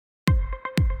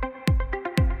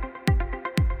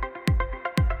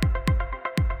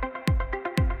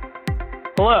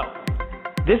Hello,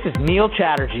 this is Neil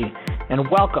Chatterjee, and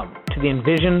welcome to the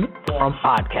Envision Forum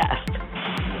podcast.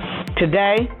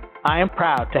 Today, I am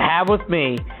proud to have with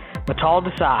me Mittal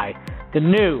Desai, the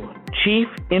new Chief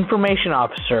Information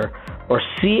Officer, or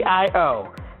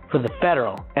CIO, for the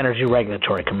Federal Energy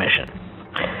Regulatory Commission.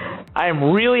 I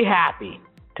am really happy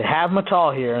to have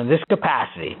Mittal here in this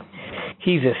capacity.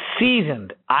 He's a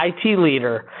seasoned IT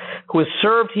leader who has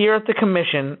served here at the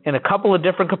Commission in a couple of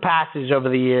different capacities over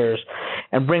the years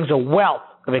and brings a wealth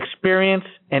of experience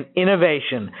and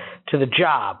innovation to the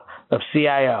job of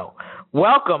CIO.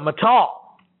 Welcome, Mittal.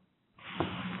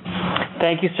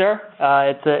 Thank you, sir.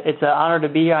 It's an honor to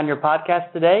be here on your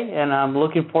podcast today, and I'm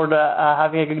looking forward to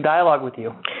having a good dialogue with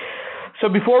you. So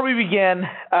before we begin,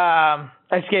 I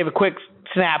just gave a quick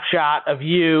snapshot of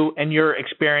you and your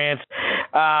experience.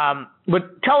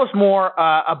 But tell us more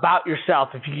about yourself,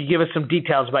 if you could give us some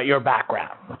details about your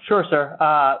background. Sure, sir.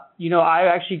 I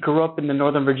actually grew up in the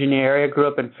Northern Virginia area, grew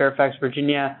up in Fairfax,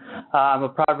 Virginia. I'm a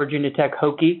proud Virginia Tech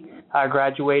Hokie. I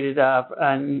graduated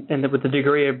with a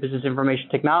degree of Business Information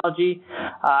Technology.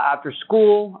 After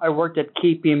school, I worked at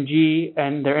KPMG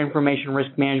and their information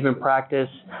risk management practice.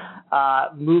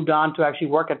 Moved on to actually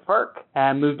work at FERC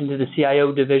and moved into the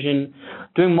CIO division,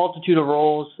 doing a multitude of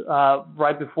roles.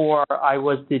 Right before I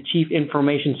was the Chief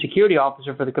Information Security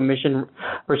Officer for the Commission,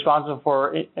 responsible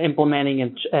for implementing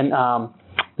and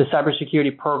the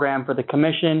cybersecurity program for the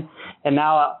Commission. And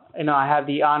now, I have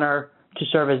the honor to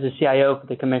serve as the CIO for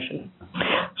the Commission.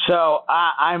 So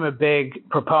I'm a big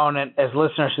proponent, as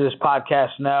listeners to this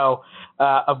podcast know,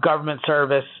 of government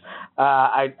service.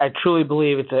 I truly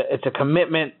believe it's a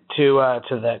commitment to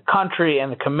the country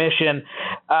and the Commission.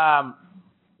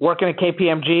 Working at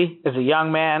KPMG as a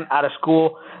young man out of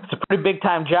school, it's a pretty big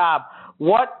time job.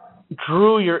 What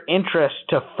drew your interest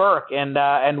to FERC,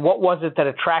 and what was it that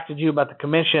attracted you about the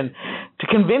Commission to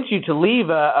convince you to leave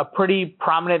a pretty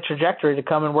prominent trajectory to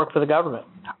come and work for the government?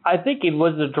 I think it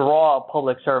was the draw of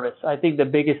public service. I think the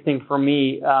biggest thing for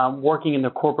me, working in the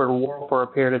corporate world for a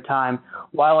period of time,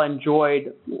 while I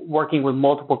enjoyed working with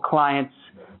multiple clients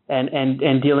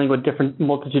and dealing with different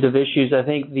multitude of issues, I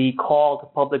think the call to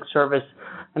public service,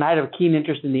 and I had a keen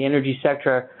interest in the energy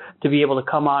sector, to be able to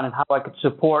come on and how I could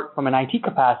support from an IT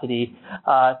capacity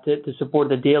to support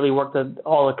the daily work that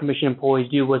all the Commission employees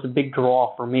do, was a big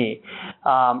draw for me.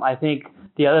 I think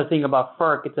the other thing about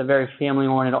FERC, it's a very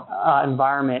family-oriented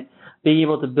environment. Being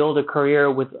able to build a career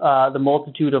with the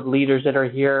multitude of leaders that are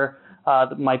here,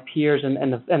 my peers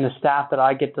and the staff that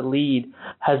I get to lead,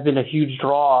 has been a huge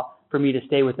draw for me to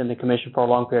stay within the Commission for a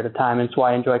long period of time. And it's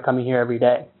why I enjoy coming here every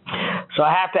day. So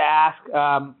I have to ask,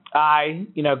 I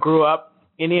grew up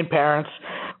Indian parents,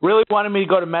 really wanted me to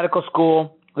go to medical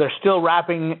school. They're still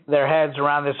wrapping their heads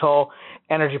around this whole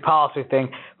energy policy thing.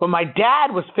 But my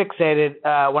dad was fixated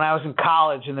when I was in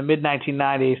college in the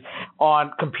mid-1990s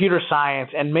on computer science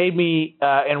and made me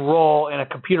enroll in a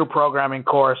computer programming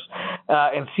course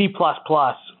in C++,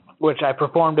 which I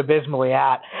performed abysmally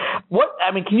at.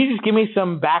 Can you just give me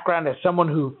some background as someone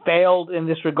who failed in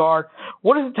this regard?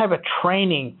 What is the type of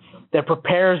training that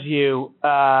prepares you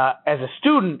as a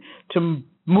student to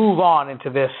move on into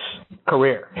this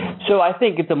career? So I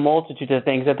think it's a multitude of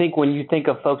things. I think when you think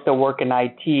of folks that work in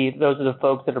IT, those are the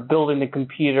folks that are building the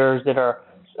computers, that are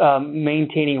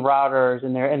maintaining routers,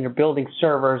 and they're building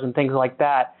servers and things like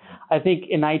that. I think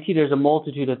in IT there's a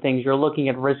multitude of things. You're looking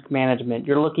at risk management.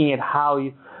 You're looking at how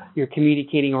you're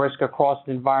communicating risk across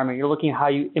the environment. You're looking at how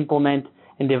you implement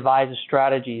and devise a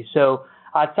strategy. So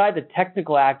outside the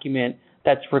technical acumen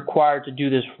that's required to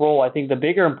do this role, I think the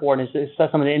bigger importance is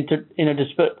some of the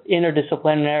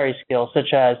interdisciplinary skills,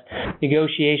 such as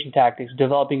negotiation tactics,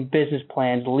 developing business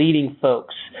plans, leading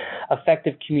folks,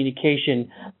 effective communication,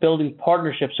 building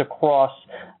partnerships across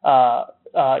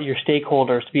your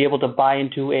stakeholders to be able to buy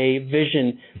into a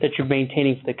vision that you're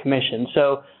maintaining for the Commission.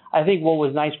 So I think what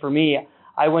was nice for me,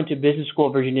 I went to business school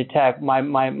at Virginia Tech. My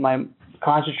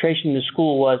concentration in the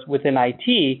school was within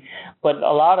IT, but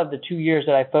a lot of the 2 years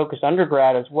that I focused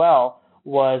undergrad as well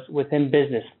was within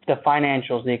business, the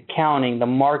financials, the accounting, the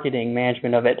marketing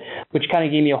management of it, which kind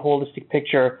of gave me a holistic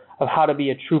picture of how to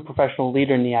be a true professional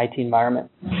leader in the IT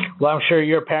environment. Well, I'm sure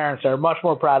your parents are much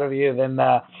more proud of you than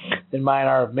mine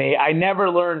are of me. I never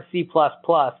learned C++,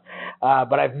 but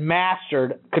I've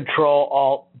mastered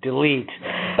Control-Alt-Delete.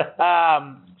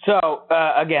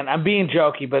 Again, I'm being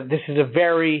jokey, but this is a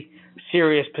very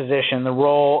serious position, the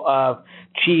role of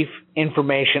Chief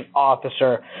Information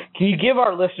Officer. Can you give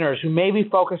our listeners who maybe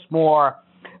focus more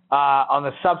on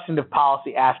the substantive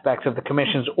policy aspects of the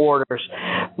Commission's orders,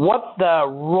 what the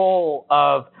role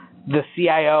of the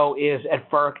CIO is at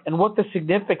FERC and what the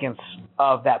significance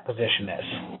of that position is?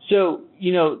 So,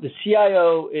 the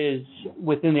CIO is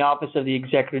within the Office of the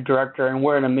Executive Director, and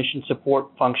we're in a mission support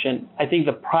function. I think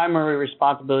the primary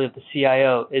responsibility of the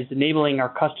CIO is enabling our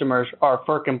customers, our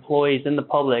FERC employees, and the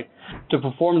public to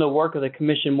perform the work of the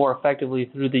Commission more effectively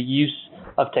through the use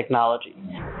of technology.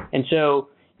 And so,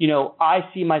 I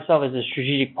see myself as a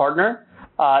strategic partner,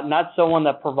 not someone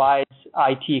that provides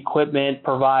IT equipment,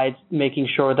 provides making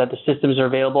sure that the systems are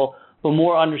available, but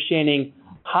more understanding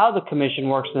how the Commission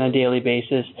works on a daily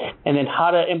basis, and then how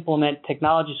to implement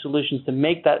technology solutions to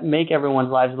make everyone's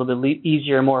lives a little bit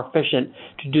easier and more efficient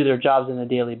to do their jobs on a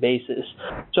daily basis.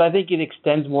 So I think it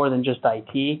extends more than just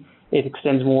IT. It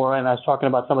extends more, and I was talking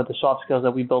about some of the soft skills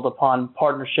that we build upon,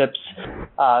 partnerships,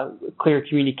 clear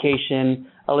communication,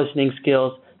 listening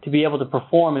skills, to be able to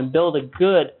perform and build a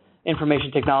good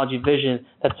information technology vision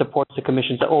that supports the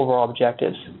Commission's overall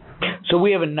objectives. So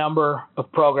we have a number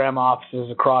of program offices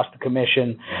across the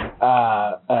Commission,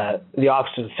 the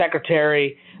Office of the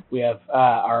Secretary, we have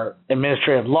our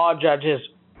Administrative Law Judges,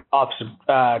 Office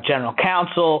of General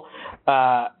Counsel,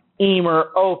 EMER,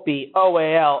 OPI,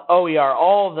 OAL, OER,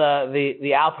 all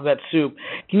the alphabet soup.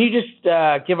 Can you just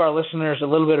give our listeners a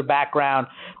little bit of background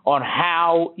on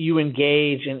how you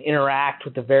engage and interact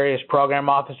with the various program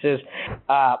offices,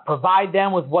 provide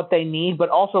them with what they need, but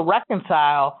also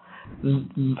reconcile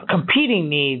competing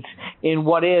needs in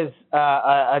what is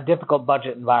a difficult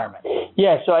budget environment?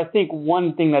 Yeah, so I think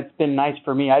one thing that's been nice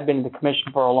for me, I've been in the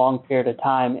Commission for a long period of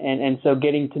time, and so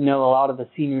getting to know a lot of the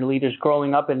senior leaders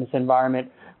growing up in this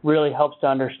environment really helps to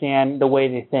understand the way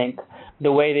they think,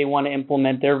 the way they want to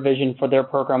implement their vision for their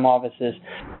program offices.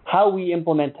 How we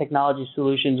implement technology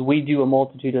solutions, we do a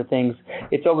multitude of things.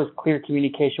 It's always clear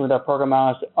communication with our program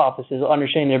offices,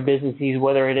 understanding their business needs,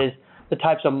 whether it is the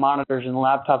types of monitors and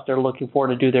laptops they're looking for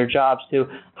to do their jobs, to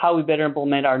how we better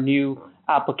implement our new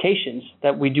applications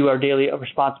that we do our daily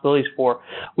responsibilities for.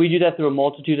 We do that through a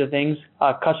multitude of things.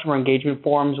 Customer engagement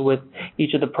forums with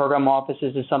each of the program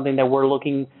offices is something that we're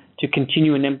looking to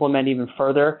continue and implement even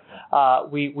further.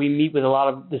 We meet with a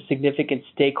lot of the significant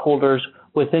stakeholders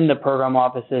within the program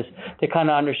offices to kind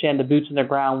of understand the boots on the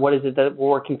ground, what is it that we're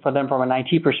working for them from an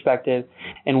IT perspective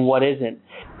and what isn't.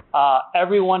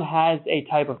 Everyone has a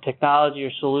type of technology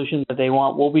or solution that they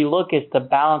want. What we look is to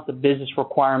balance the business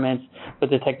requirements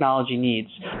with the technology needs.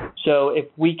 So if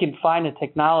we can find a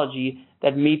technology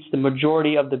that meets the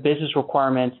majority of the business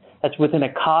requirements, that's within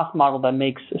a cost model that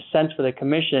makes sense for the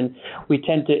Commission, we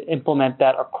tend to implement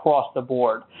that across the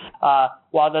board.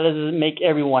 While that doesn't make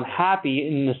everyone happy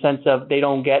in the sense of they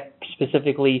don't get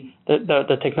specifically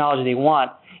the technology they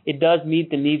want, it does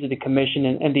meet the needs of the Commission,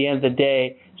 and at the end of the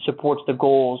day, supports the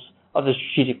goals of the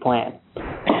strategic plan.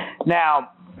 Now,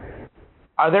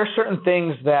 are there certain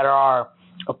things that are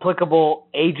applicable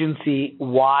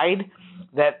agency-wide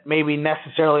that maybe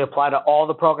necessarily apply to all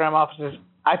the program offices?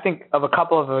 I think of a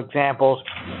couple of examples.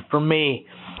 For me,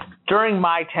 during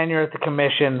my tenure at the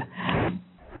Commission,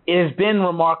 it has been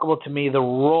remarkable to me the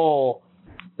role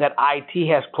that IT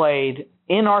has played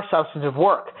in our substantive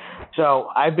work. So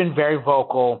I've been very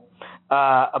vocal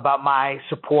about my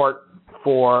support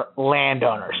for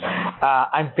landowners.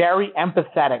 I'm very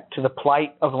empathetic to the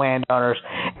plight of landowners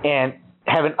and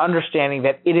have an understanding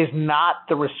that it is not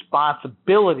the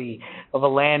responsibility of a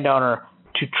landowner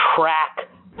to track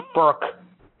FERC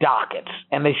dockets,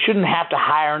 and they shouldn't have to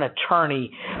hire an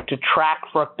attorney to track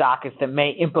FERC dockets that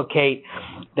may implicate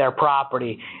their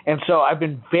property. And so I've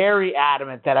been very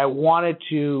adamant that I wanted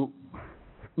to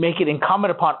make it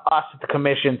incumbent upon us at the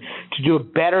Commission to do a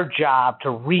better job to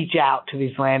reach out to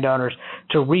these landowners,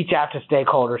 to reach out to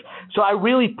stakeholders. So I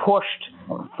really pushed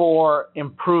for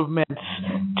improvements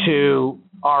to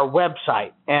our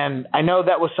website, and I know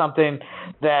that was something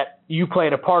that you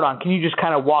played a part on. Can you just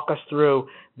kind of walk us through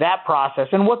that process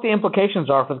and what the implications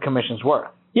are for the Commission's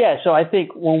work? Yeah, so I think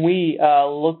when we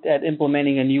looked at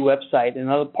implementing a new website,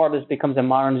 another part of this becomes a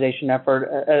modernization effort,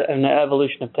 an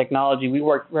evolution of technology. We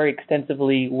worked very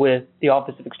extensively with the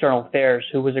Office of External Affairs,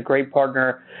 who was a great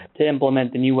partner to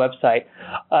implement the new website.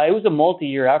 It was a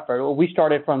multi-year effort. We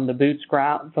started from the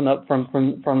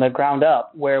from the ground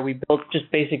up, where we built just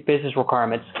basic business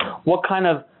requirements. What kind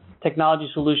of technology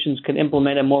solutions can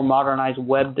implement a more modernized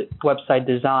website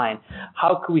design?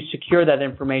 How can we secure that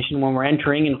information when we're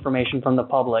entering information from the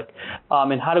public?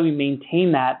 And how do we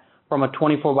maintain that from a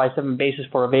 24/7 basis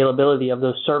for availability of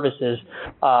those services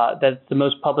that's the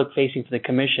most public-facing for the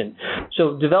Commission?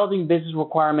 So developing business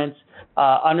requirements,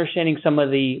 understanding some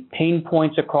of the pain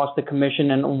points across the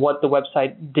Commission and what the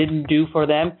website didn't do for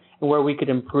them and where we could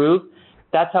improve,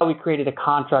 That's how we created a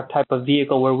contract type of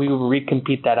vehicle where we would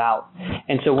recompete that out.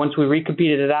 And so once we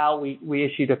recompeted it out, we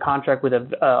issued a contract with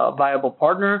a viable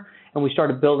partner, and we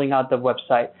started building out the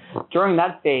website. During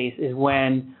that phase is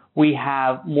when we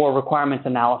have more requirements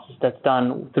analysis that's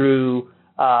done through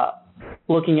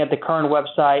looking at the current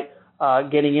website,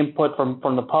 getting input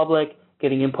from the public,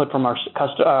 getting input from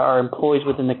our employees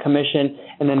within the commission,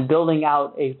 and then building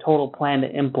out a total plan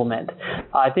to implement.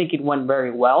 I think it went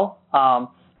very well.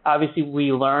 Obviously,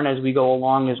 we learn as we go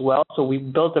along as well. So we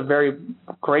built a very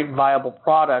great, viable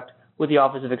product with the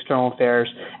Office of External Affairs,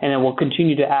 and then we'll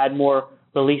continue to add more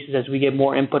releases as we get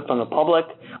more input from the public,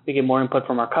 we get more input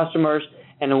from our customers,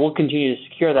 and then we'll continue to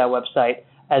secure that website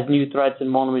as new threats and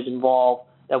vulnerabilities involve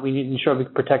that we need to ensure we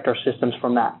can protect our systems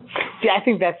from that. See, I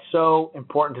think that's so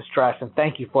important to stress, and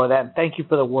thank you for that, and thank you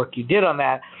for the work you did on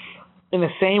that. In the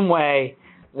same way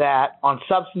that on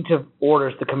substantive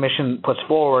orders the Commission puts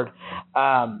forward,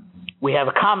 we have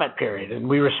a comment period, and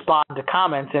we respond to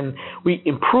comments, and we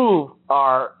improve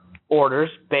our orders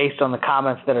based on the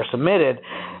comments that are submitted.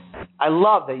 I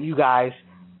love that you guys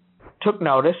took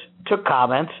notice, took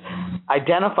comments,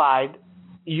 identified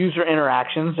user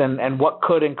interactions and what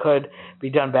could and could be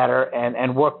done better,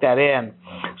 and worked that in.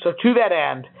 So to that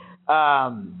end,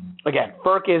 again,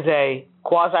 FERC is a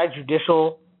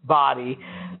quasi-judicial body,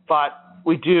 but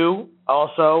we do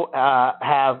also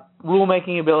have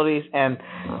rulemaking abilities and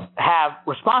have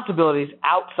responsibilities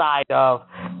outside of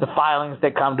the filings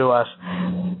that come to us.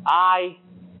 I,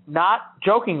 not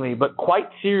jokingly, but quite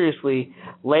seriously,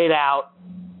 laid out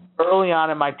early on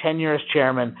in my tenure as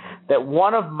chairman that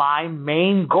one of my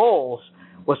main goals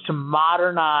was to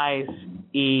modernize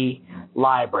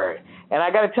e-library. And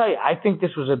I got to tell you, I think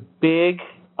this was a big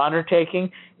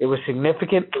undertaking. It was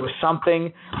significant. It was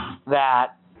something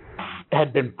that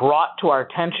had been brought to our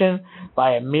attention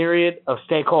by a myriad of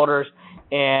stakeholders,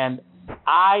 and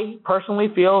I personally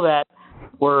feel that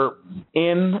we're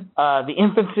in the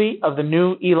infancy of the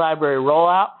new e-library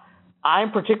rollout.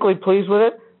 I'm particularly pleased with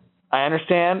it. I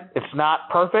understand it's not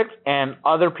perfect, and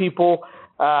other people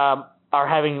are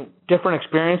having different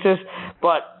experiences,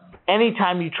 but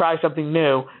anytime you try something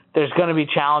new, there's going to be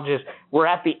challenges. We're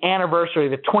at the anniversary,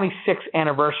 the 26th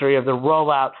anniversary of the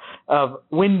rollout of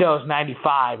Windows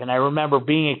 95, and I remember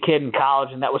being a kid in college,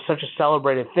 and that was such a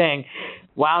celebrated thing,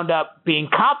 wound up being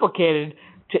complicated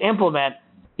to implement.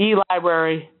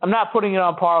 E-library, I'm not putting it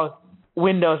on par with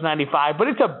Windows 95, but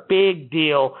it's a big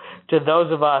deal to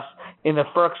those of us in the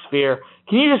FERC sphere.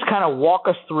 Can you just kind of walk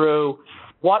us through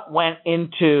what went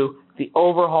into the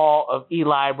overhaul of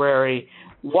e-library,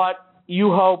 what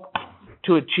you hope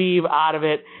to achieve out of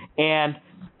it, and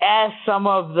as some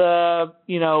of the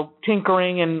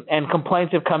tinkering and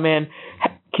complaints have come in,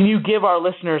 can you give our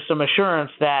listeners some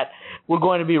assurance that we're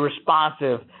going to be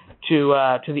responsive to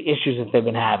the issues that they've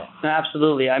been having?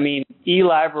 Absolutely. I mean,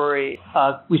 e-library,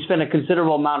 we spent a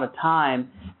considerable amount of time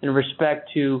in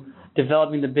respect to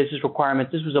developing the business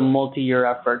requirements. This was a multi-year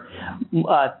effort.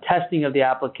 Testing of the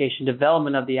application,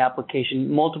 development of the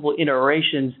application, multiple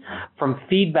iterations from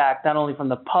feedback, not only from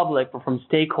the public, but from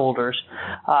stakeholders,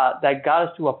 that got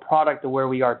us to a product to where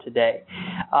we are today.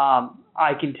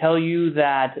 I can tell you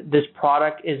that this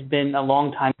product has been a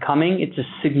long time coming. It's a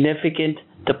significant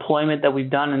deployment that we've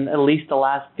done in at least the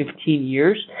last 15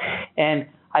 years. And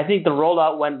I think the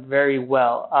rollout went very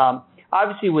well.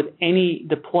 Obviously, with any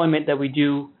deployment that we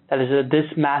do that is at this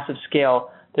massive scale,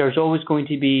 there's always going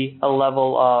to be a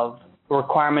level of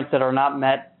requirements that are not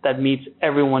met that meets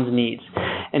everyone's needs.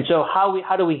 And so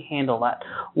how do we handle that?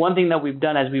 One thing that we've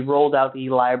done as we rolled out the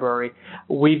e-library,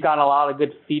 we've gotten a lot of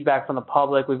good feedback from the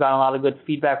public. We've gotten a lot of good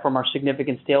feedback from our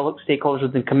significant stakeholders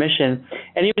within the commission.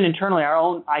 And even internally, our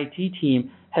own IT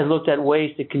team has looked at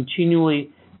ways to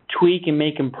continually tweak and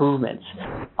make improvements.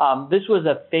 This was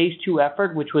a phase 2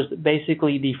 effort, which was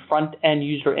basically the front-end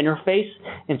user interface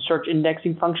and search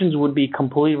indexing functions would be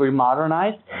completely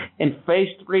modernized. And phase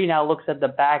 3 now looks at the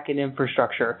back-end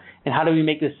infrastructure and how do we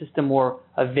make the system more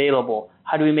available?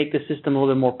 How do we make the system a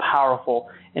little bit more powerful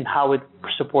and how it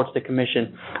supports the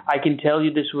commission? I can tell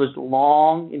you this was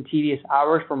long and tedious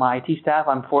hours for my IT staff.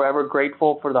 I'm forever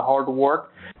grateful for the hard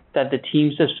work that the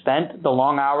teams have spent, the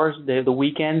long hours, the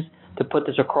weekends, to put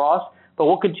this across, but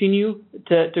we'll continue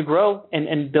to grow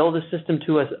and build a system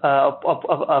to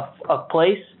a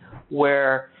place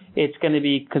where it's going to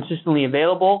be consistently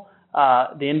available,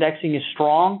 the indexing is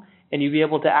strong, and you'll be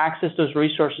able to access those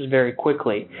resources very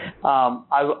quickly.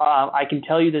 I can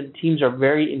tell you that the teams are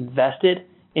very invested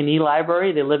in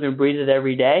e-library. They live and breathe it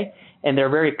every day, and they're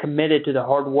very committed to the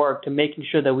hard work to making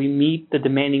sure that we meet the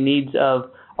demanding needs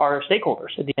of our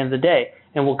stakeholders at the end of the day,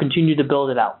 and we'll continue to build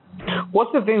it out.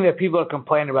 What's the thing that people are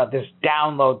complaining about, this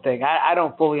download thing? I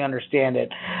don't fully understand it.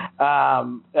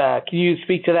 Can you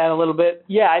speak to that a little bit?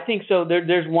 Yeah, I think so.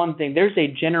 There's one thing. There's a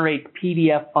generate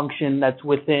PDF function that's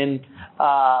within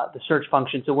the search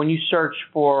function. So when you search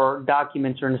for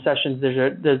documents or in sessions,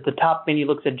 the top menu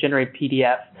looks at generate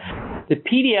PDF. The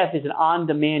PDF is an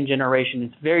on-demand generation.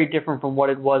 It's very different from what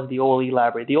it was the old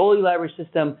eLibrary. The old eLibrary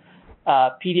system,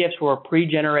 PDFs were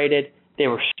pre-generated, they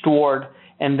were stored,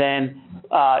 and then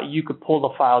you could pull the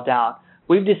file down.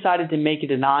 We've decided to make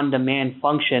it an on-demand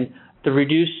function to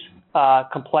reduce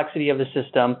complexity of the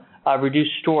system, reduce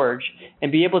storage,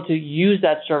 and be able to use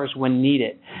that service when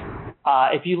needed.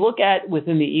 If you look at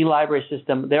within the eLibrary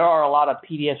system, there are a lot of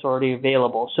PDFs already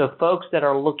available. So folks that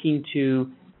are looking to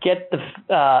get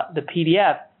the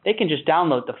PDF, they can just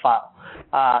download the file.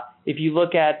 If you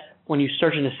look at when you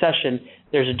search in a session,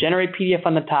 there's a generate PDF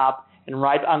on the top, and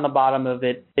right on the bottom of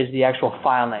it is the actual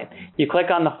file name. You click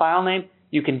on the file name,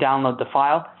 you can download the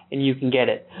file, and you can get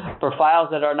it. For files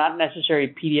that are not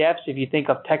necessarily PDFs, if you think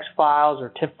of text files or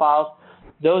TIFF files,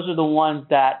 those are the ones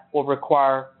that will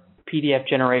require PDF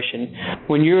generation.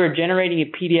 When you're generating a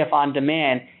PDF on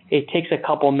demand, it takes a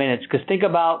couple minutes, because think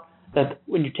about that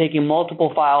when you're taking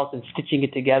multiple files and stitching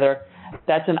it together,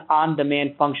 that's an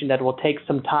on-demand function that will take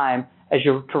some time as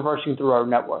you're traversing through our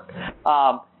network.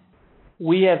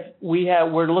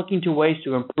 We're looking to ways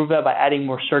to improve that by adding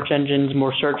more search engines,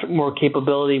 more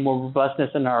capability, more robustness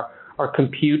in our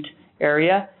compute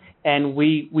area, and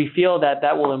we feel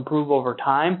that will improve over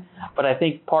time. But I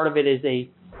think part of it is a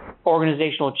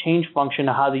organizational change function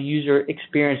of how the user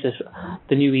experiences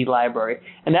the new eLibrary,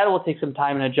 and that will take some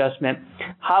time and adjustment.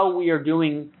 How we are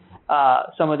doing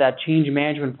some of that change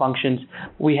management functions,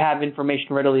 we have information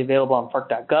readily available on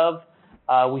FERC.gov.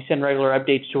 We send regular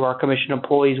updates to our commission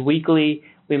employees weekly.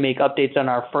 We make updates on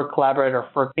our FERC Collaborator,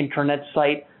 FERC intranet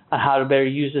site on how to better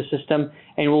use the system,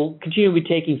 and we'll continue to be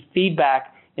taking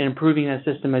feedback and improving the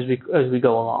system as we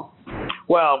go along.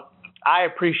 Well, I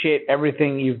appreciate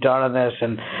everything you've done on this,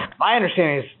 and my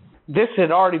understanding is this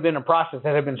had already been a process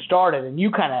that had been started, and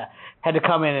you kind of had to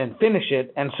come in and finish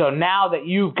it. And so now that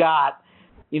you've got,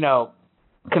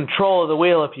 control of the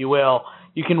wheel, if you will,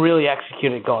 you can really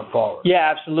execute it going forward.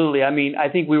 Yeah, absolutely. I mean, I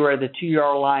think we were at the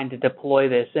 2-yard line to deploy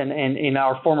this, and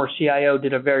our former CIO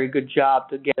did a very good job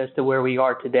to get us to where we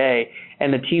are today.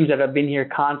 And the teams that have been here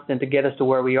constant to get us to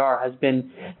where we are has been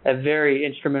a very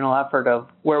instrumental effort of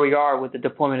where we are with the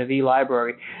deployment of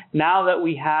eLibrary. Now that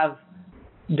we have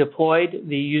deployed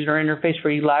the user interface for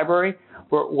eLibrary,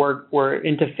 we're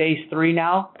into phase 3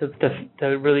 now to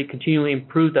really continually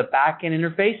improve the back-end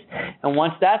interface. And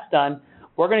once that's done,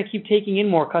 we're going to keep taking in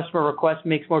more customer requests,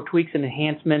 make more tweaks and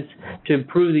enhancements to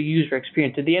improve the user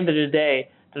experience. At the end of the day,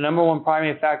 the number one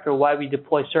primary factor why we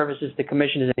deploy services to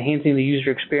commission is enhancing the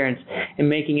user experience and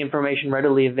making information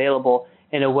readily available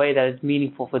in a way that is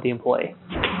meaningful for the employee.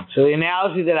 So the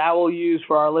analogy that I will use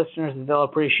for our listeners that they'll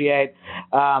appreciate,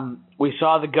 we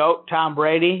saw the GOAT, Tom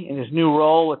Brady, in his new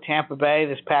role with Tampa Bay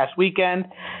this past weekend.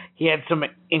 He had some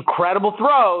incredible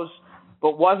throws,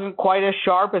 but wasn't quite as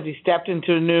sharp as he stepped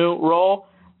into a new role.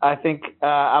 I think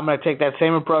I'm going to take that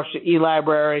same approach to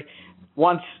eLibrary.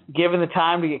 Once given the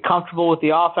time to get comfortable with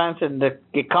the offense and to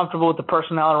get comfortable with the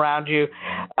personnel around you,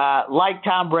 like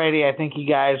Tom Brady, I think you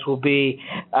guys will be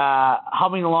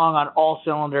humming along on all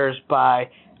cylinders by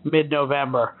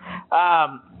mid-November.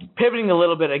 Pivoting a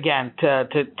little bit again to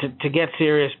get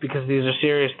serious, because these are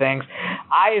serious things.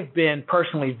 I have been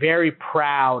personally very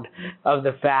proud of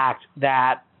the fact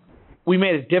that we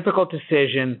made a difficult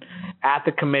decision at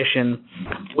the commission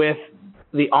with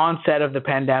the onset of the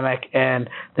pandemic and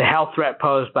the health threat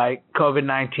posed by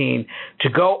COVID-19 to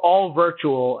go all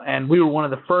virtual, and we were one of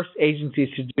the first agencies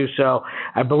to do so.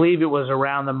 I believe it was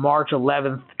around the March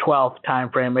 11th, 12th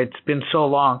timeframe. It's been so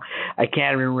long, I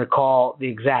can't even recall the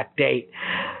exact date.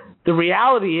 The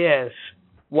reality is,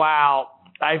 while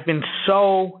I've been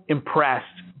so impressed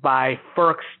by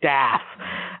FERC staff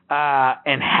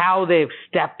and how they've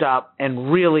stepped up,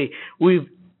 and really we've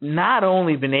not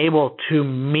only been able to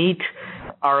meet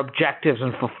our objectives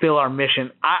and fulfill our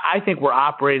mission, I think we're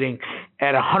operating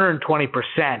at 120%.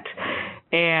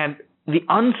 And the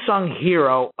unsung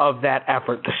hero of that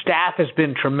effort, the staff has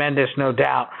been tremendous, no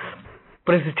doubt,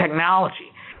 but it's the technology.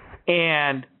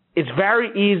 And it's very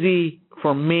easy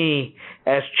for me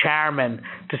as chairman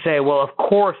to say, well, of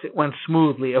course it went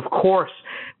smoothly. Of course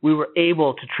we were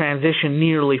able to transition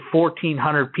nearly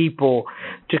 1,400 people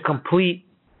to complete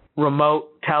remote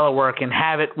telework and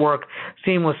have it work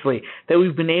seamlessly, that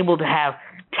we've been able to have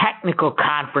technical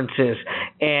conferences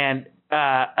and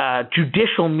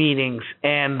judicial meetings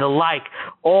and the like,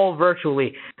 all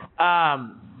virtually.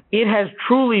 it has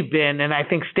truly been, and I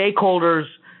think stakeholders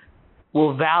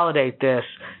will validate this,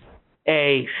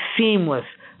 a seamless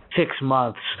 6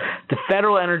 months. The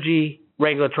Federal Energy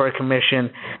Regulatory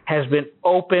Commission has been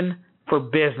open for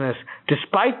business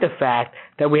despite the fact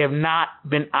that we have not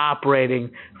been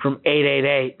operating from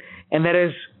 888, and that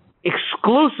is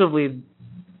exclusively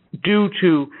due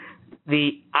to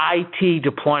the IT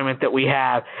deployment that we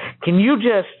have. Can you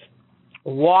just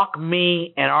walk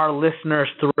me and our listeners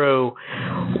through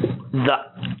the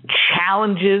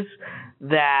challenges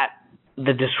that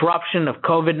the disruption of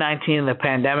COVID-19 and the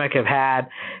pandemic have had,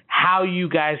 how you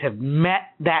guys have met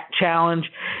that challenge,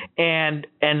 and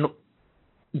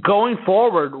going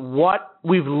forward, what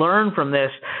we've learned from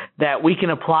this that we can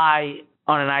apply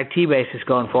on an IT basis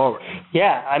going forward?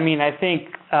 Yeah, I mean, I think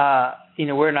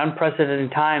we're in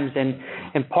unprecedented times,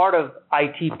 and part of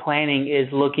IT planning is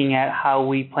looking at how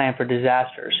we plan for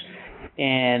disasters.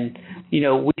 And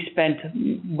we spent,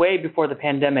 way before the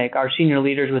pandemic, our senior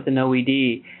leaders within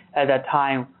OED at that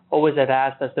time always had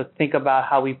asked us to think about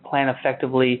how we plan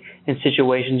effectively in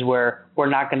situations where we're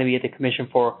not going to be at the commission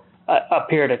for a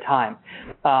period of time.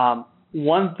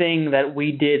 One thing that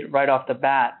we did right off the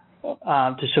bat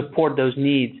to support those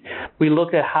needs, we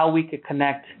looked at how we could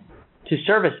connect to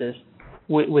services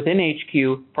within HQ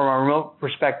from a remote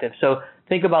perspective. So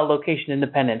think about location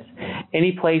independence.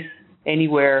 Any place,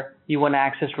 anywhere you want to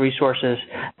access resources,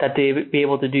 that they be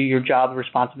able to do your job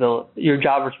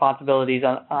responsibilities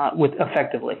with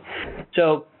effectively.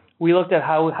 So we looked at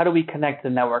how do we connect the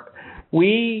network.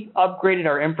 We upgraded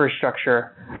our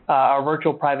infrastructure, our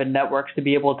virtual private networks, to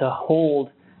be able to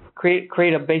create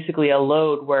basically a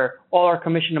load where all our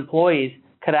commission employees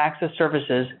could access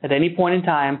services at any point in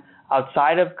time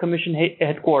outside of commission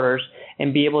headquarters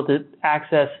and be able to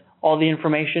access all the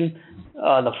information,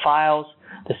 the files,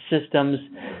 the systems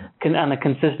on a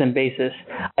consistent basis.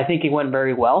 I think it went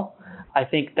very well. I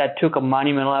think that took a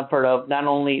monumental effort of not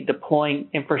only deploying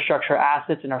infrastructure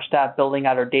assets and our staff building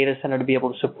out our data center to be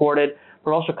able to support it,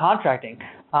 but also contracting,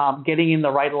 getting in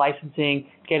the right licensing,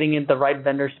 getting in the right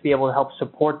vendors to be able to help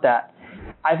support that.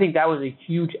 I think that was a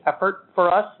huge effort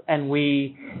for us, and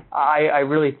I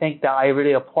really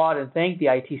applaud and thank the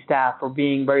IT staff for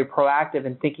being very proactive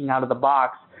and thinking out of the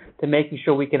box to making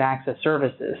sure we can access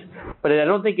services. But I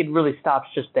don't think it really stops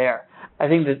just there. I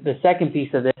think that the second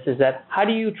piece of this is that how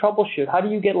do you troubleshoot? How do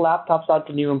you get laptops out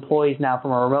to new employees now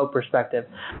from a remote perspective?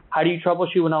 How do you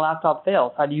troubleshoot when a laptop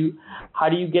fails? How do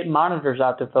you get monitors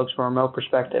out to folks from a remote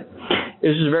perspective?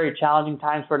 This is very challenging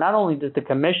times for not only just the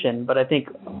commission, but I think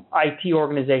IT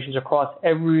organizations across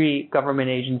every government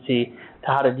agency to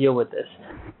how to deal with this.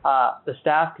 The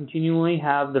staff continually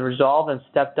have the resolve and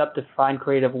stepped up to find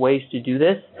creative ways to do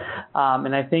this.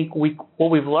 And I think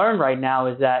what we've learned right now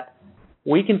is that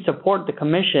we can support the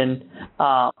commission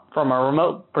from a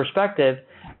remote perspective.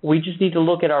 We just need to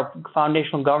look at our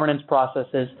foundational governance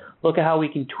processes, look at how we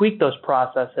can tweak those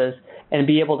processes, and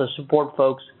be able to support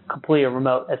folks completely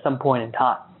remote at some point in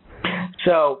time.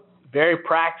 So, very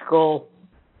practical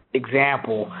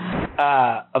example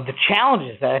of the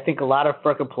challenges that I think a lot of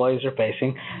FERC employees are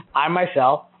facing. I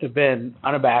myself have been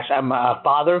unabashed. I'm a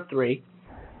father of 3.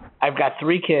 I've got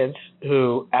 3 kids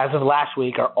who, as of last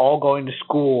week, are all going to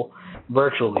school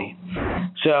virtually.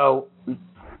 So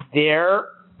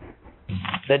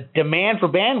the demand for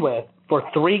bandwidth for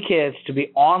 3 kids to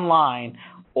be online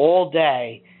all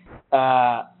day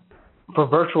for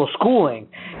virtual schooling,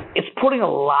 it's putting a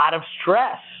lot of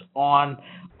stress on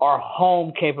our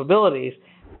home capabilities.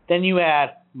 Then you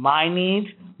add my needs,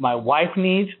 my wife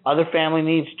needs, other family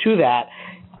needs to that.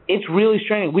 It's really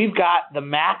straining. We've got the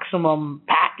maximum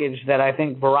package that I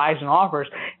think Verizon offers,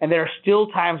 and there are still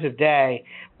times of day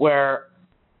where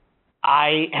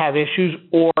I have issues,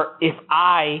 or if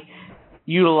I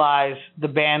utilize the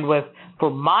bandwidth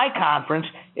for my conference,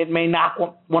 it may knock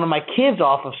one of my kids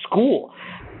off of school.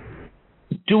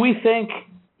 Do we think,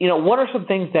 what are some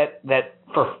things that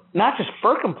for not just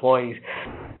FERC employees,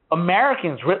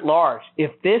 Americans writ large,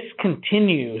 if this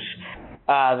continues,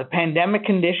 the pandemic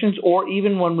conditions, or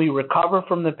even when we recover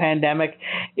from the pandemic,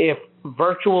 if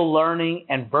virtual learning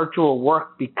and virtual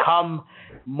work become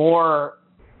more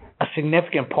a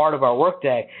significant part of our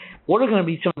workday, what are going to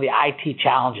be some of the IT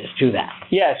challenges to that?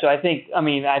 Yeah, so I think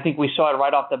we saw it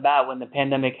right off the bat when the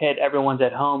pandemic hit. Everyone's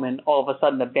at home, and all of a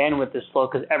sudden the bandwidth is slow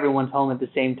because everyone's home at the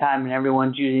same time and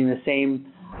everyone's using the same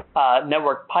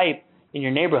network pipe in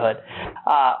your neighborhood.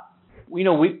 We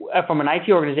from an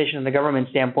IT organization and the government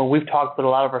standpoint, we've talked with a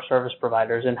lot of our service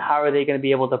providers and how are they going to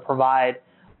be able to provide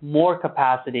more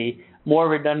capacity, more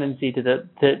redundancy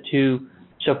to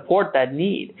support that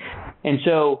need. And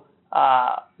so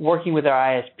working with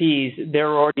our ISPs,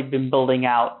 they're already been building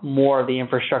out more of the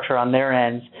infrastructure on their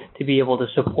ends to be able to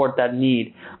support that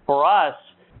need. For us,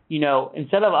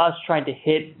 instead of us trying to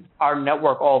hit our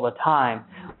network all the time,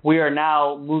 we are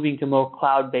now moving to more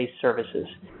cloud-based services.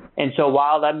 And so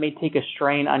while that may take a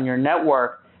strain on your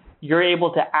network, you're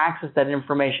able to access that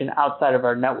information outside of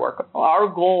our network. Our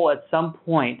goal at some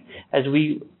point, as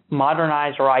we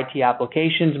modernize our IT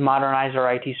applications, modernize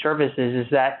our IT services,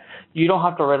 is that you don't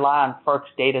have to rely on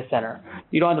FERC's data center.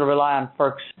 You don't have to rely on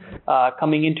FERC's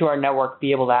coming into our network to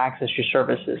be able to access your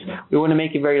services. We want to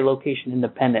make it very location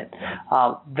independent.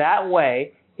 That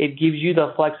way, it gives you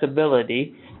the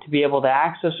flexibility to be able to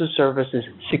access the services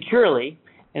securely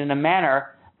and in a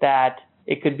manner that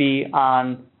it could be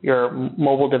on your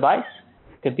mobile device,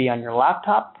 it could be on your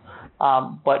laptop,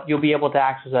 but you'll be able to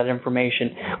access that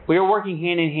information. We are working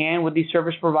hand in hand with these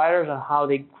service providers on how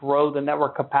they grow the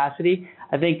network capacity.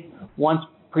 I think once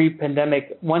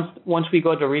pre-pandemic, once we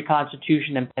go to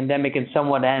reconstitution and pandemic and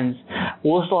somewhat ends,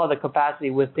 we'll still have the capacity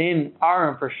within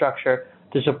our infrastructure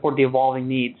to support the evolving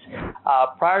needs.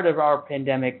 Prior to our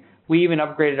pandemic, we even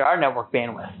upgraded our network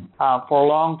bandwidth. For a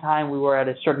long time, we were at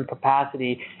a certain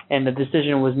capacity, and the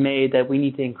decision was made that we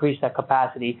need to increase that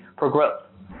capacity for growth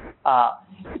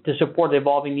to support the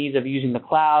evolving needs of using the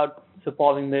cloud,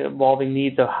 supporting the evolving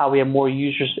needs of how we have more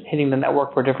users hitting the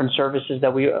network for different services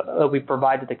that we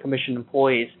provide to the commission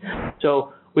employees.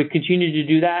 So we continue to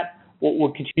do that.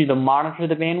 We'll continue to monitor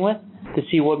the bandwidth to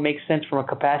see what makes sense from a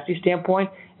capacity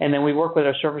standpoint, and then we work with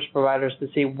our service providers to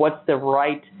see what's the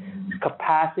right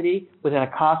capacity within a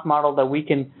cost model that we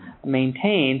can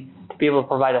maintain to be able to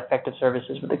provide effective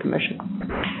services for the commission.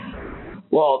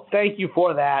 Well, thank you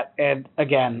for that. And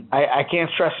again, I can't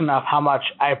stress enough how much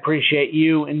I appreciate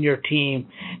you and your team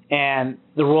and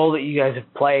the role that you guys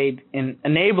have played in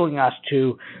enabling us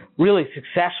to really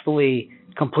successfully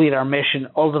complete our mission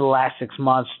over the last 6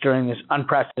 months during this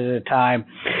unprecedented time.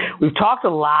 We've talked a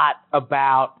lot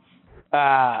about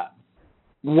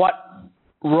what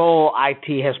role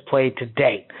IT has played to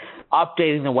date,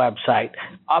 updating the website,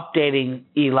 updating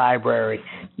e-library,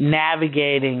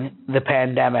 navigating the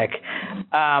pandemic.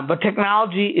 But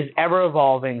technology is ever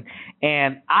evolving,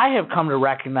 and I have come to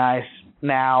recognize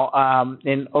now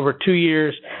in over 2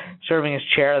 years serving as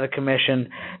chair of the commission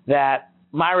that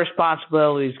my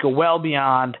responsibilities go well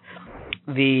beyond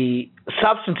the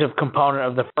substantive component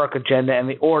of the FERC agenda and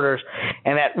the orders,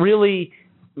 and that really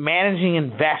managing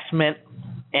investment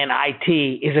in IT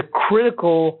is a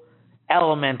critical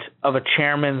element of a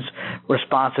chairman's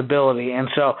responsibility. And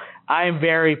so I am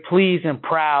very pleased and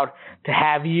proud to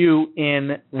have you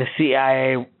in the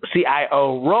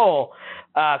CIO role.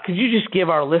 Could you just give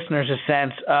our listeners a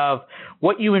sense of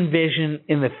what you envision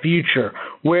in the future,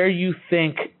 where you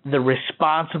think the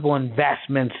responsible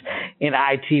investments in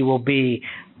IT will be,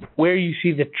 where you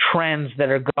see the trends that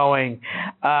are going,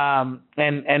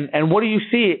 and what do you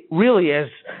see really as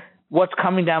what's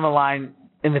coming down the line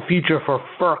in the future for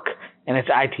FERC and its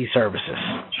IT services?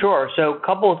 Sure. So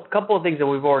couple of things that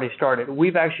we've already started.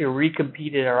 We've actually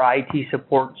recompeted our IT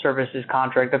support services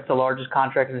contract. That's the largest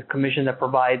contract in the commission that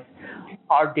provides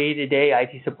our day-to-day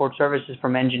IT support services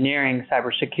from engineering,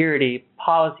 cybersecurity,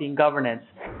 policy, and governance.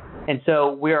 And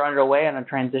so we are underway on a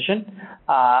transition.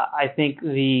 I think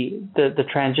the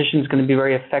transition is going to be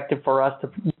very effective for us to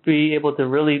be able to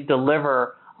really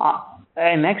deliver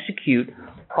and execute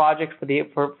projects for the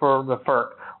FERC.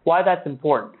 Why that's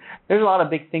important? There's a lot of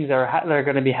big things that are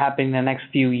going to be happening in the next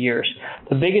few years.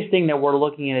 The biggest thing that we're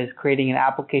looking at is creating an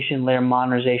application layer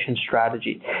modernization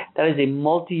strategy. That is a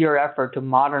multi-year effort to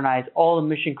modernize all the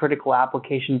mission-critical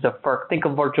applications of FERC. Think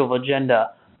of Virtual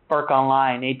Agenda, FERC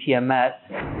Online, ATMS.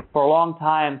 For a long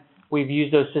time, we've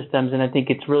used those systems, and I think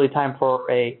it's really time for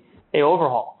a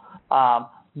overhaul.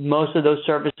 Most of those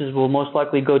services will most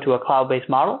likely go to a cloud-based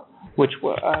model, which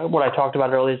what I talked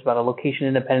about earlier is about a location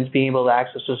independence, being able to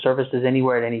access those services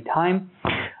anywhere at any time.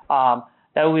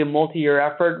 That will be a multi-year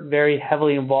effort, very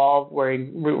heavily involved, where it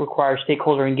requires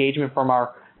stakeholder engagement from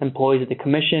our employees at the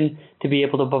commission to be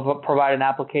able to provide an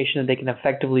application that they can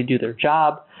effectively do their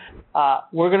job.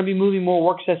 We're going to be moving more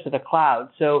work sets to the cloud.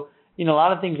 So, a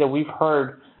lot of things that we've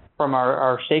heard from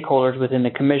our stakeholders within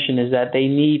the commission is that they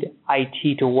need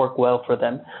IT to work well for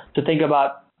them. So think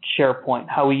about SharePoint,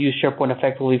 how we use SharePoint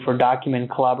effectively for document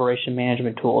and collaboration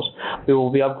management tools. We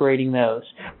will be upgrading those.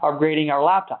 Upgrading our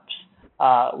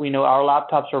laptops. We know our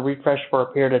laptops are refreshed for a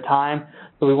period of time,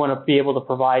 so we want to be able to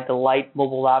provide the light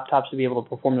mobile laptops to be able to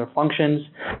perform their functions.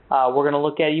 We're going to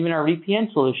look at even our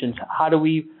VPN solutions. How do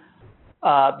we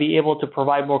be able to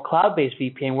provide more cloud-based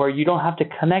VPN where you don't have to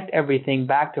connect everything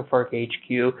back to FERC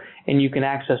HQ and you can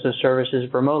access the services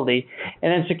remotely.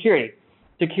 And then security.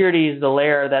 Security is the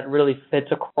layer that really fits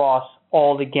across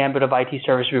all the gambit of IT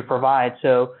services we provide.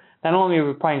 So not only are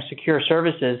we providing secure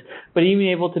services, but even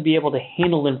able to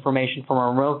handle information from a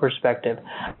remote perspective.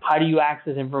 How do you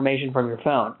access information from your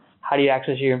phone? How do you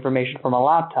access your information from a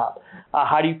laptop?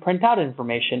 How do you print out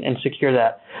information and secure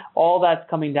that? All that's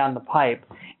coming down the pipe.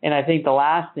 And I think the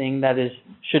last thing that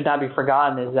should not be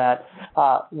forgotten is that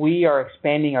we are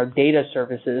expanding our data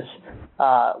services,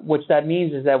 which that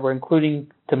means is that we're including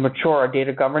to mature our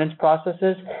data governance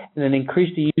processes and then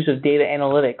increase the use of data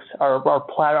analytics, our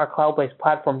cloud-based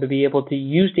platform to be able to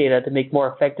use data to make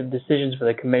more effective decisions for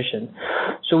the commission.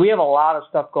 So we have a lot of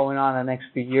stuff going on in the next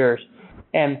few years.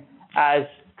 And as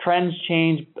trends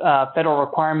change, federal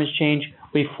requirements change,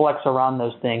 we flex around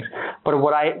those things. But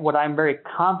what I'm very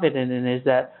confident in is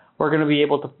that we're going to be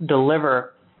able to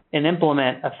deliver and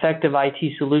implement effective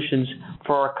IT solutions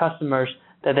for our customers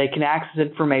that they can access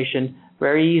information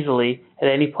very easily at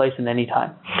any place and any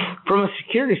time. From a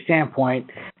security standpoint,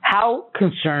 how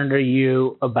concerned are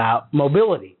you about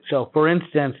mobility? So, for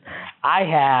instance, I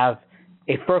have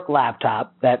a FERC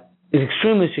laptop that is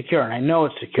extremely secure, and I know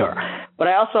it's secure. But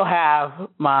I also have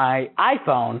my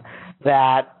iPhone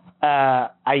that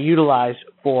I utilize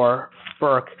for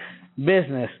FERC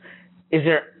business. Is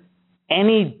there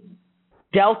any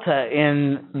delta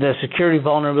in the security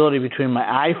vulnerability between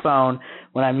my iPhone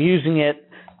when I'm using it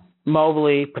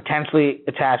mobilely, potentially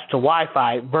attached to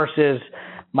Wi-Fi, versus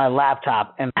my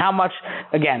laptop? And how much,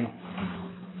 again,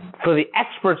 for the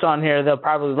experts on here, they're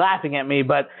probably laughing at me,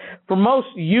 but for most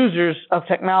users of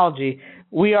technology,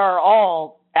 we are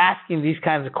all asking these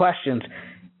kinds of questions.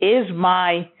 Is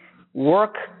my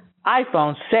work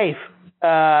iPhone safe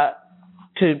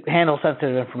to handle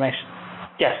sensitive information?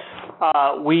 Yes.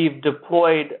 We've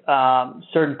deployed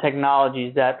certain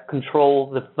technologies that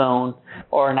control the phone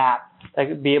or an app. Like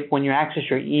when you access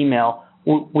your email,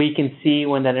 we can see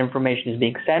when that information is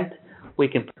being sent. We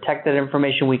can protect that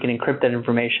information. We can encrypt that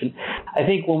information. I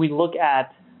think when we look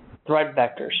at threat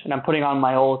vectors, and I'm putting on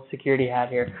my old security hat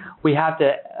here, we have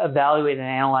to evaluate and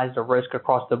analyze the risk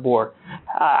across the board.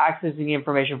 Accessing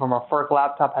information from a FERC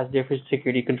laptop has different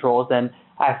security controls than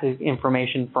accessing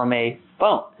information from a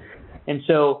phone. And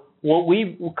so what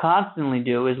we constantly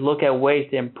do is look at ways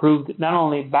to improve, not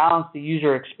only balance the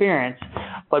user experience,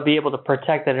 but be able to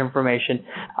protect that information.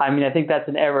 I mean, I think that's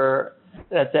an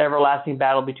everlasting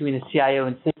battle between the CIO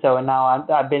and CISO, and now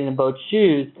I've been in both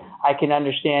shoes. I can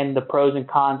understand the pros and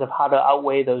cons of how to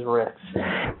outweigh those risks.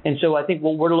 And so I think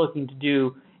what we're looking to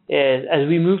do is, as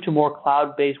we move to more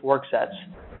cloud-based work sets,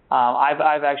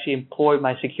 I've actually employed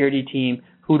my security team,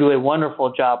 who do a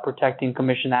wonderful job protecting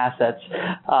commission assets,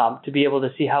 to be able to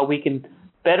see how we can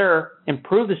better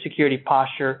improve the security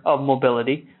posture of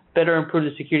mobility, better improve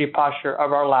the security posture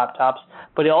of our laptops,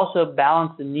 but also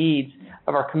balance the needs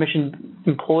of our commission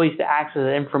employees to access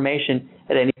that information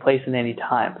at any place and any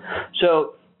time.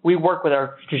 So we work with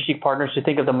our strategic partners to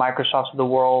think of the Microsofts of the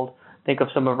world, think of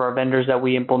some of our vendors that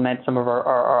we implement, some of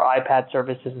our iPad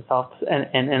services and stuff,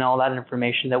 and all that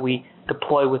information that we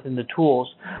deploy within the tools.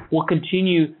 We'll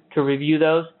continue to review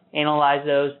those, analyze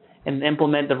those, and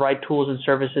implement the right tools and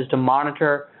services to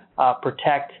monitor,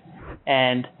 protect,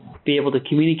 and be able to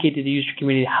communicate to the user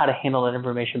community how to handle that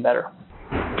information better.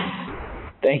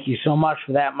 Thank you so much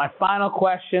for that. My final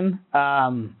question,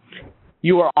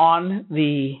 you are on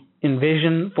the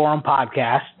Envision Forum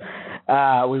podcast.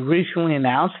 We recently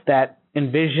announced that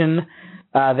Envision,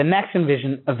 the next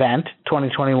Envision event,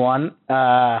 2021,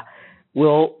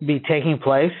 will be taking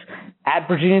place at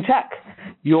Virginia Tech,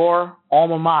 your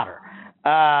alma mater.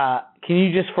 Can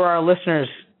you just, for our listeners,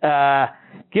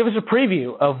 give us a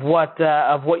preview of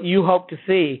what you hope to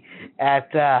see at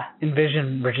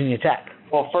Envision Virginia Tech?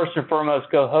 Well, first and foremost,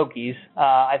 go Hokies.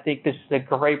 I think this is a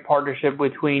great partnership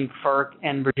between FERC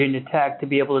and Virginia Tech to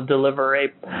be able to deliver a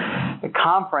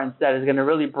conference that is going to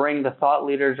really bring the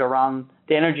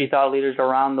energy thought leaders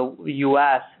around the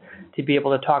U.S. to be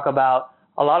able to talk about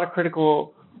a lot of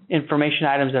critical information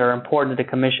items that are important to the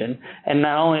Commission and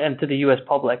not only and to the U.S.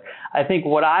 public. I think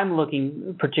what I'm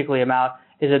looking particularly about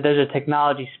is that there's a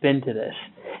technology spin to this.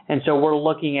 And so we're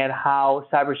looking at how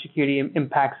cybersecurity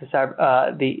impacts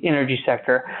the energy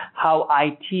sector, how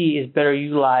IT is better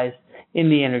utilized in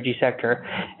the energy sector.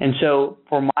 And so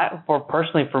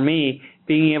personally for me,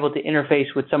 being able to interface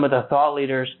with some of the thought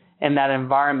leaders in that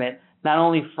environment, not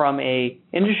only from a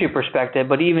industry perspective,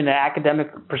 but even an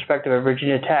academic perspective of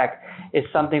Virginia Tech, is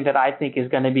something that I think is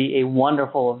going to be a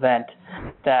wonderful event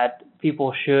that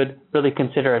people should really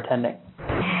consider attending.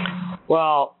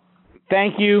 Well,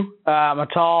 thank you,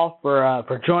 Mittal,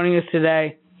 for joining us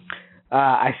today.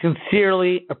 I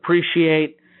sincerely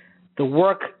appreciate the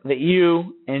work that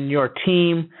you and your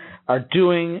team are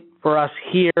doing for us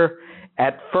here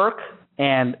at FERC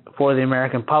and for the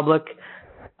American public.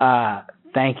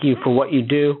 Thank you for what you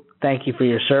do. Thank you for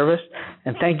your service.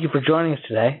 And thank you for joining us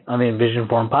today on the Envision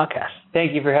Forum podcast.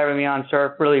 Thank you for having me on,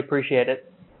 sir. Really appreciate it.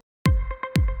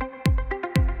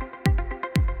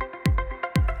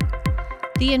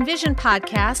 The Envision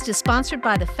podcast is sponsored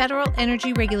by the Federal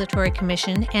Energy Regulatory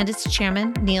Commission and its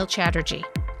chairman, Neil Chatterjee.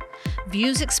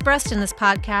 Views expressed in this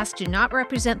podcast do not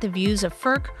represent the views of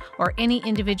FERC or any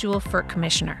individual FERC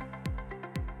commissioner.